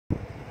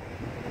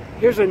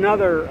Here's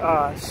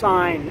another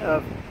sign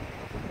of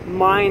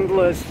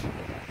mindless,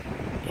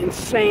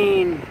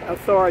 insane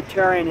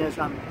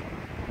authoritarianism.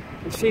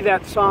 You see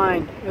that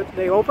sign?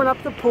 They open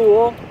up the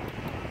pool.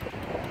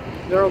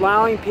 They're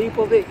allowing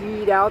people to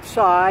eat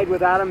outside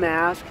without a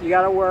mask. You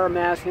got to wear a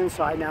mask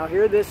inside. Now,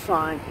 hear this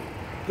sign.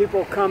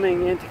 People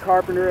coming into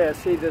Carpinteria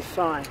see this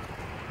sign.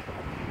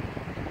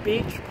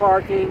 Beach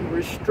parking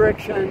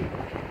restriction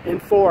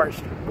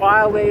enforced.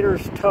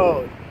 Violators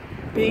towed.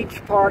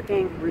 Beach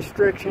parking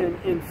restriction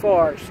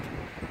enforced.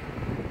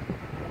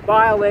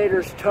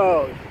 Violators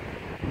towed.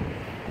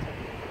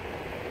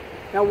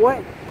 Now,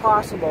 what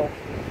possible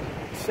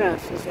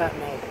sense does that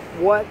make?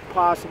 What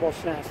possible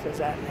sense does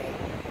that make?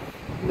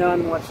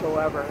 None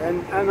whatsoever.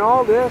 And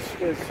all this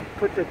is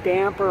put the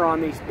damper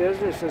on these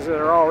businesses that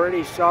are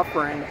already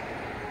suffering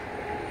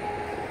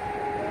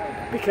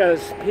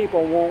because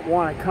people won't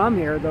want to come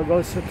here. They'll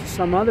go to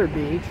some other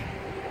beach,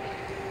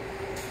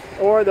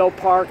 or they'll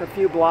park a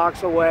few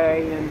blocks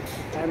away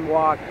and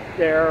walk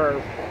there,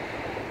 or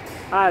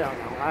I don't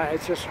know.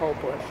 It's just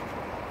hopeless.